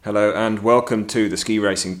Hello and welcome to the Ski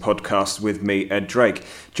Racing Podcast with me, Ed Drake.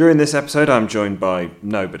 During this episode I'm joined by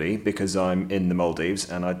nobody because I'm in the Maldives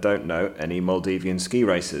and I don't know any Maldivian ski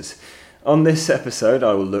racers. On this episode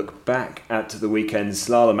I will look back at the weekend's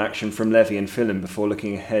slalom action from Levi in Finland before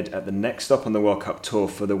looking ahead at the next stop on the World Cup Tour.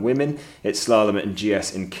 For the women, it's slalom and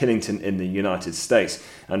GS in Killington in the United States.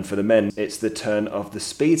 And for the men, it's the turn of the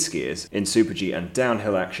speed skiers in Super G and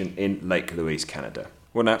downhill action in Lake Louise, Canada.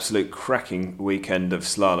 What an absolute cracking weekend of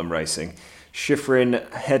slalom racing.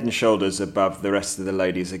 Schifrin head and shoulders above the rest of the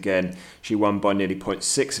ladies again. She won by nearly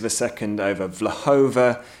 0.6 of a second over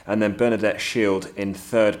Vlahova and then Bernadette Shield in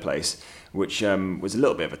third place, which was a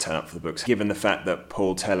little bit of a turn up for the books, given the fact that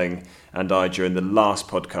Paul Telling and I during the last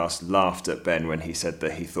podcast laughed at Ben when he said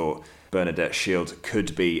that he thought Bernadette Shield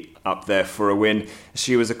could be up there for a win.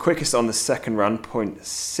 She was the quickest on the second run,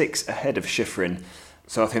 0.6 ahead of Schifrin.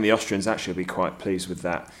 So I think the Austrians actually will be quite pleased with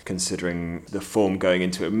that, considering the form going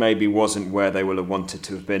into it maybe wasn't where they will have wanted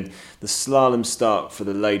to have been. The slalom start for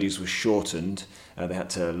the ladies was shortened. They had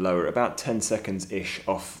to lower about 10 seconds-ish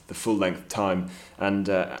off the full-length time. And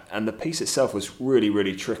the piece itself was really,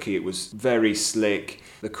 really tricky. It was very slick.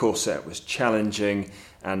 The corset was challenging.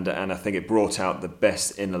 And I think it brought out the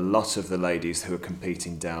best in a lot of the ladies who were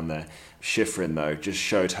competing down there. Schifrin, though, just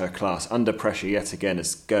showed her class under pressure yet again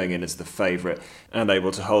as going in as the favourite and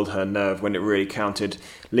able to hold her nerve when it really counted,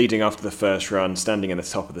 leading after the first run, standing in the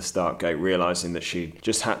top of the start gate, realising that she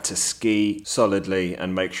just had to ski solidly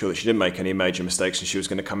and make sure that she didn't make any major mistakes and she was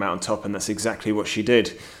going to come out on top, and that's exactly what she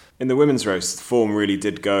did. In the women's race, the form really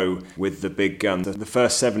did go with the big guns. The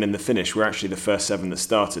first seven in the finish were actually the first seven that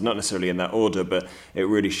started, not necessarily in that order, but it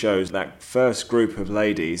really shows that first group of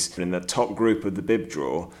ladies in the top group of the bib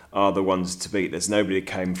draw are the ones to beat. There's nobody that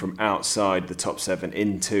came from outside the top seven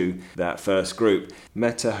into that first group.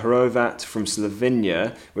 Meta Hrovat from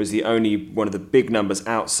Slovenia was the only one of the big numbers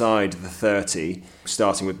outside the 30,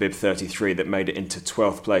 starting with bib 33, that made it into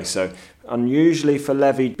 12th place. So unusually for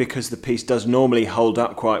Levi, because the piece does normally hold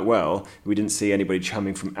up quite well, we didn't see anybody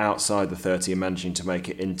coming from outside the 30 and managing to make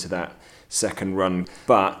it into that second run.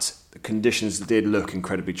 But the conditions did look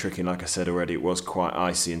incredibly tricky, and like I said already, it was quite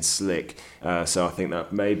icy and slick. So I think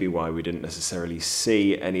that may be why we didn't necessarily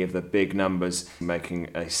see any of the big numbers making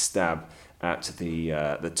a stab at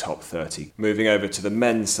the top 30. Moving over to the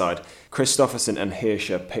men's side, Kristoffersen and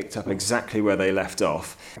Hirscher picked up exactly where they left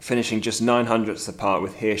off, finishing just 900ths apart,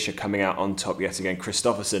 with Hirscher coming out on top yet again.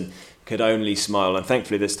 Kristoffersen could only smile, and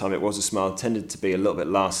thankfully this time it was a smile. It tended to be a little bit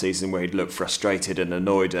last season where he'd look frustrated and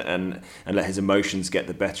annoyed and let his emotions get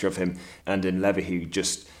the better of him, and in Levi he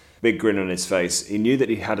just big grin on his face. He knew that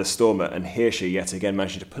he had a stormer, and Hirscher yet again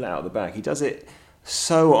managed to pull it out of the bag. He does it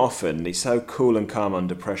so often. He's so cool and calm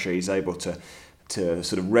under pressure. He's able to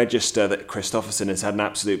sort of register that Kristoffersen has had an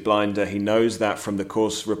absolute blinder. He knows that from the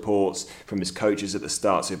course reports, from his coaches at the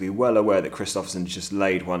start, so he'll be well aware that Kristoffersen just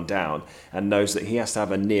laid one down and knows that he has to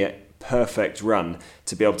have a near perfect run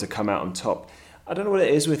to be able to come out on top. I don't know what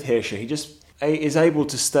it is with Hirscher. He just is able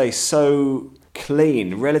to stay so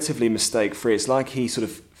clean, relatively mistake-free. It's like he sort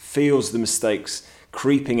of feels the mistakes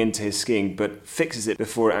creeping into his skiing, but fixes it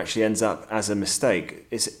before it actually ends up as a mistake.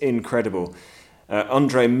 It's incredible.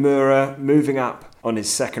 Andre Mura moving up on his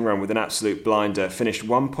second run with an absolute blinder, finished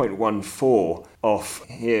 1.14 off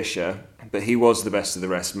Hirscher, but he was the best of the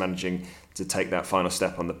rest, managing to take that final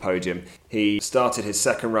step on the podium. He started his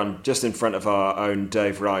second run just in front of our own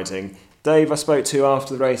Dave Riding. Dave I spoke to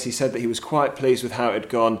after the race, he said that he was quite pleased with how it had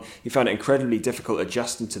gone. He found it incredibly difficult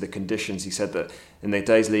adjusting to the conditions. He said that in the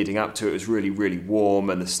days leading up to it, it was really, really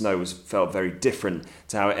warm and the snow felt very different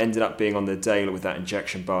to how it ended up being on the day with that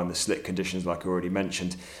injection bar and the slick conditions like I already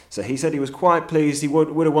mentioned. So he said he was quite pleased. He would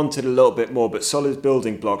have wanted a little bit more, but solid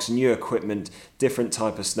building blocks, new equipment, different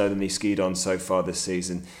type of snow than he skied on so far this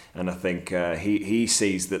season. And I think he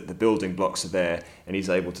sees that the building blocks are there and he's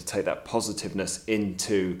able to take that positiveness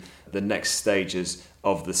into the next stages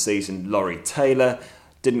of the season. Laurie Taylor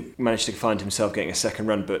didn't manage to find himself getting a second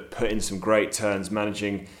run, but put in some great turns,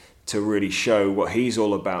 managing to really show what he's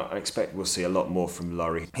all about. I expect we'll see a lot more from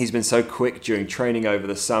Laurie. He's been so quick during training over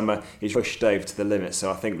the summer. He's pushed Dave to the limit, so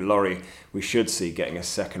I think Laurie we should see getting a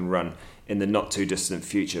second run in the not too distant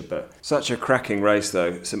future. But such a cracking race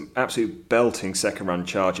though, some absolute belting second run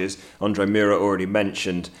charges. Andre Mura already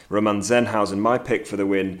mentioned. Roman Zenhausen, my pick for the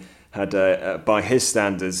win, had, by his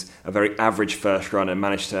standards, a very average first run and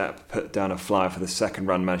managed to put down a flyer for the second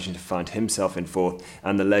run, managing to find himself in fourth.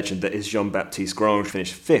 And the legend that is Jean-Baptiste Grange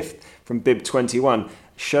finished fifth from bib 21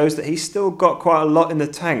 shows that he's still got quite a lot in the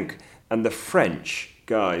tank. And the French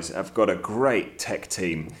guys have got a great tech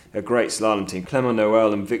team, a great slalom team. Clément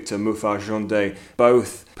Noël and Victor Muffat-Jondet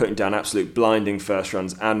both putting down absolute blinding first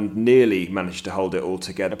runs and nearly managed to hold it all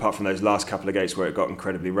together. Apart from those last couple of gates where it got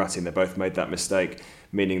incredibly rutting, they both made that mistake,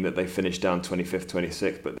 meaning that they finished down 25th,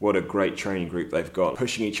 26th. But what a great training group they've got,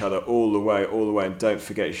 pushing each other all the way. And don't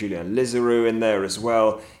forget Julien Lizaroux in there as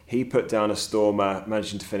well. He put down a stormer,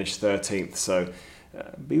 managing to finish 13th. So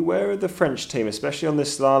beware of the French team, especially on the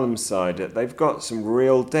slalom side. They've got some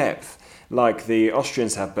real depth, like the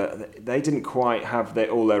Austrians have, but they didn't quite have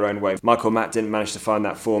all their own way. Michael Matt didn't manage to find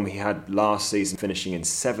that form he had last season, finishing in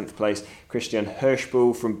 7th place. Christian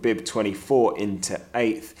Hirschbull from bib 24 into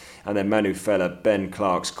 8th. And then Manu Feller, Ben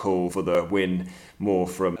Clark's call for the win, more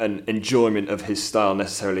from an enjoyment of his style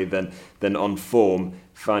necessarily than on form,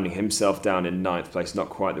 finding himself down in 9th place, not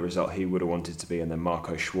quite the result he would have wanted to be. And then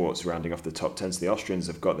Marco Schwarz rounding off the top 10. So the Austrians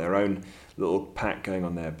have got their own little pack going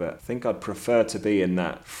on there, but I think I'd prefer to be in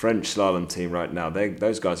that French slalom team right now.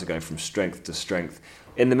 Those guys are going from strength to strength.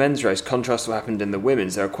 In the men's race, contrast to what happened in the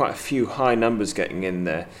women's, there are quite a few high numbers getting in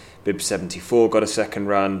there. Bib 74 got a second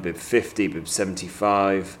run, bib 50, bib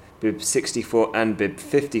 75... bib 64 and bib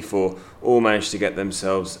 54 all managed to get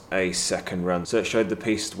themselves a second run. So it showed the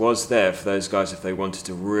piste was there for those guys if they wanted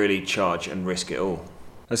to really charge and risk it all.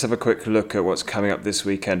 Let's have a quick look at what's coming up this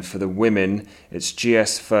weekend. For the women, it's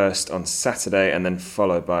GS first on Saturday and then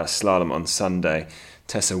followed by a slalom on Sunday.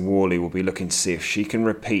 Tessa Worley will be looking to see if she can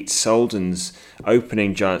repeat Solden's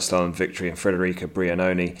opening Giant Slalom victory and Federica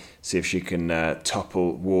Brianoni, see if she can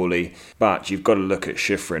topple Worley. But you've got to look at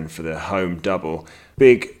Schifrin for the home double.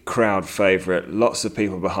 Big crowd favourite, lots of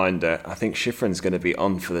people behind her. I think Schifrin's going to be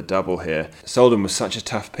on for the double here. Solden was such a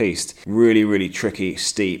tough piste. Really, really tricky,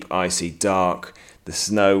 steep, icy, dark. The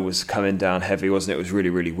snow was coming down heavy, wasn't it? It was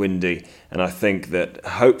really, really windy. And I think that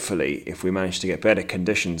hopefully, if we manage to get better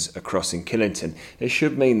conditions across in Killington, it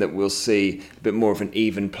should mean that we'll see a bit more of an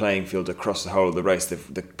even playing field across the whole of the race.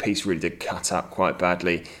 The piste really did cut up quite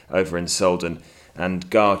badly over in Solden. And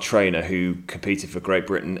Gar Traynor, who competed for Great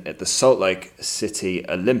Britain at the Salt Lake City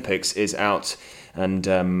Olympics, is out and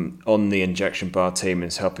on the injection bar team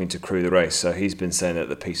is helping to crew the race. So he's been saying that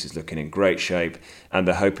the piste is looking in great shape, and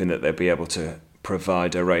they're hoping that they'll be able to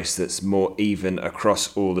provide a race that's more even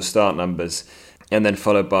across all the start numbers. And then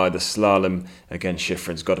followed by the slalom. Again,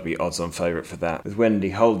 Schifrin's got to be odds-on favourite for that. With Wendy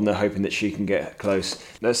Holdener hoping that she can get close.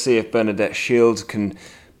 Let's see if Bernadette Shields can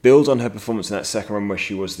build on her performance in that second run where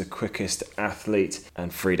she was the quickest athlete.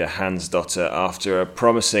 And Frida Hansdotter, after a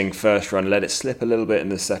promising first run, let it slip a little bit in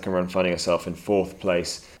the second run, finding herself in 4th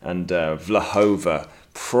place. And Vlahova,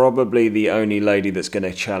 probably the only lady that's going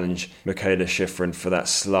to challenge Michaela Schifrin for that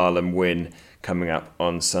slalom win coming up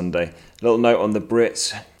on Sunday. Little note on the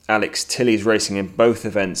Brits. Alex Tilley's racing in both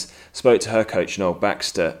events. Spoke to her coach Noel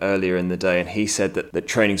Baxter earlier in the day, and he said that the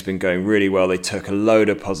training's been going really well. They took a load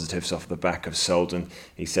of positives off the back of Solden.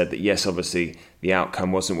 He said that yes, obviously the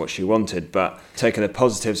outcome wasn't what she wanted, but taking the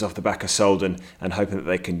positives off the back of Solden and hoping that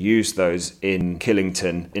they can use those in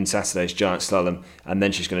Killington in Saturday's Giant Slalom, and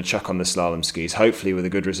then she's going to chuck on the slalom skis, hopefully with a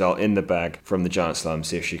good result in the bag from the Giant Slalom,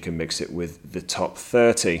 see if she can mix it with the top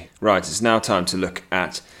 30. Right, it's now time to look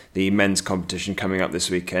at the men's competition coming up this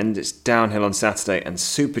weekend. It's downhill on Saturday and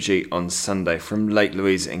Super G on Sunday from Lake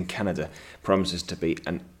Louise in Canada. Promises to be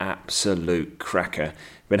an absolute cracker.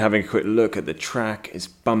 Been having a quick look at the track. It's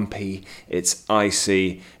bumpy, it's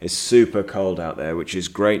icy, it's super cold out there, which is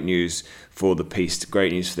great news for the piste,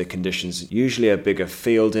 great news for the conditions. Usually a bigger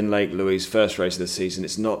field in Lake Louise, first race of the season.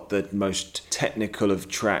 It's not the most technical of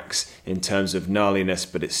tracks in terms of gnarliness,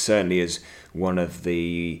 but it certainly is one of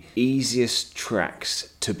the easiest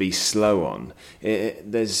tracks to be slow on.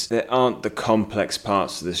 There aren't the complex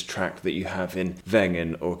parts of this track that you have in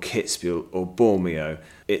Wengen or Kitzbühel or Bormio.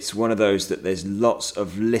 It's one of those that there's lots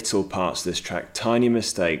of little parts of this track. Tiny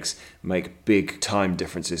mistakes make big time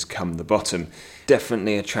differences come the bottom.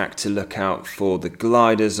 Definitely a track to look out for the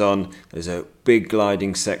gliders on. There's a big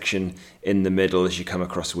gliding section in the middle as you come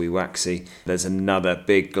across Wee Waxy. There's another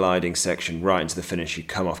big gliding section right into the finish. You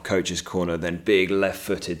come off Coach's Corner, then big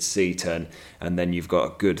left-footed C-turn, and then you've got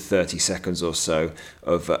a good 30 seconds or so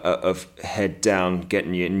of head down,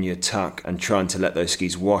 getting you in your tuck and trying to let those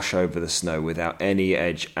skis wash over the snow without any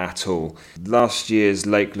edge at all. Last year's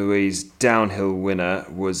Lake Louise downhill winner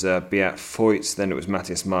was Beat Feutz, then it was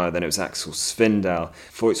Matthias Meyer, then it was Axel Svindal.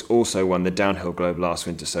 Feutz also won the Downhill Globe last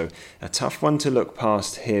winter, so a tough one to look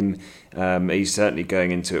past him. He's certainly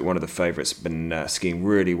going into it one of the favourites, been skiing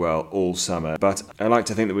really well all summer. But I like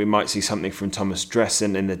to think that we might see something from Thomas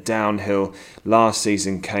Dressen in the downhill. Last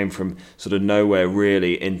season came from sort of nowhere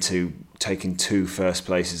really into taking 2 first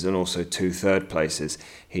places and also 2 third places.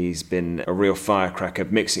 He's been a real firecracker,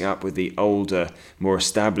 mixing up with the older, more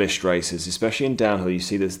established racers, especially in downhill. You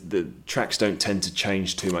see the tracks don't tend to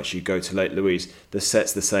change too much. You go to Lake Louise, the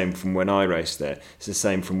set's the same from when I raced there. It's the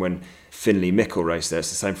same from when Finley Mickle raced there. It's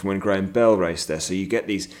the same from when Graham Bell raced there. So you get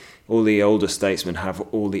all the older statesmen have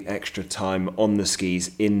all the extra time on the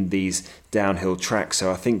skis in these downhill tracks.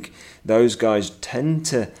 So I think those guys tend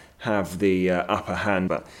to have the upper hand,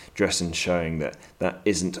 but Dressen showing that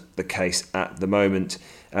isn't the case at the moment.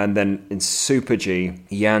 And then in Super G,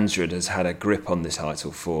 Jansrud has had a grip on this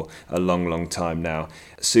title for a long, long time now.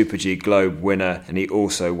 Super G Globe winner, and he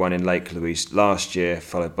also won in Lake Louise last year,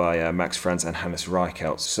 followed by Max Franz and Hannes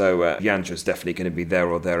Reichelt. So Jansrud's definitely going to be there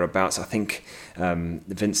or thereabouts. I think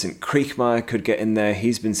Vincent Kriechmeier could get in there.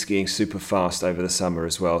 He's been skiing super fast over the summer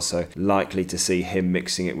as well, so likely to see him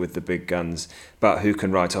mixing it with the big guns. But who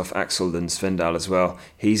can write off Axel Lund Svendal as well?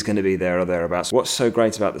 He's going to be there or thereabouts. What's so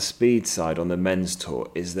great about the speed side on the men's tour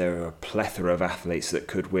is there are a plethora of athletes that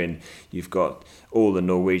could win. You've got all the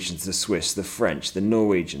Norwegians, the Swiss, the French, the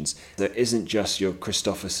Norwegians. There isn't just your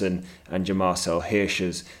Kristoffersen and your Marcel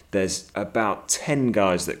Hirschers. There's about 10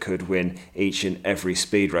 guys that could win each and every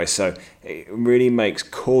speed race. So it really makes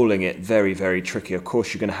calling it very, very tricky. Of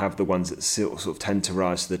course, you're going to have the ones that sort of tend to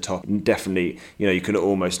rise to the top. And definitely, you could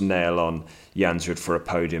almost nail on Jansrud for a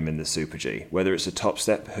podium in the Super G. Whether it's a top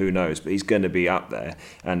step, who knows? But he's going to be up there.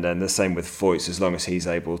 And then the same with Foyts, as long as he's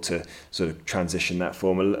able to sort of transition that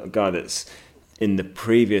form. A guy that's in the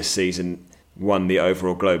previous season won the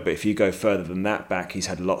overall globe, but if you go further than that back, he's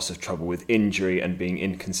had lots of trouble with injury and being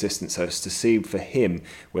inconsistent. So it's to see for him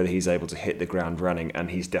whether he's able to hit the ground running, and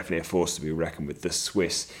he's definitely a force to be reckoned with. The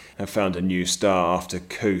Swiss have found a new star after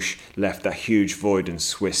Kusch left that huge void in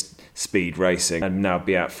Swiss speed racing, and now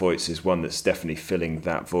Beat Foyts is one that's definitely filling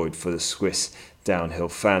that void for the Swiss downhill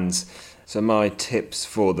fans. So my tips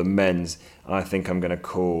for the men's, I think I'm going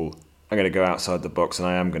to go outside the box, and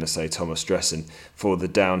I am going to say Thomas Dressen for the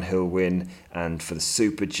downhill win. And for the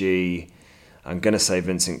Super G, I'm going to say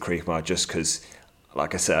Vincent Kriechmeier, just because,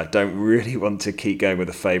 like I said, I don't really want to keep going with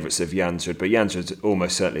the favourites of Jansrud, but Jansrud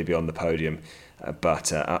almost certainly be on the podium.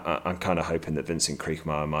 But I'm kind of hoping that Vincent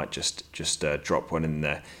Kriechmeier might just drop one in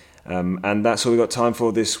there. And that's all we've got time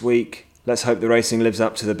for this week. Let's hope the racing lives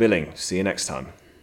up to the billing. See you next time.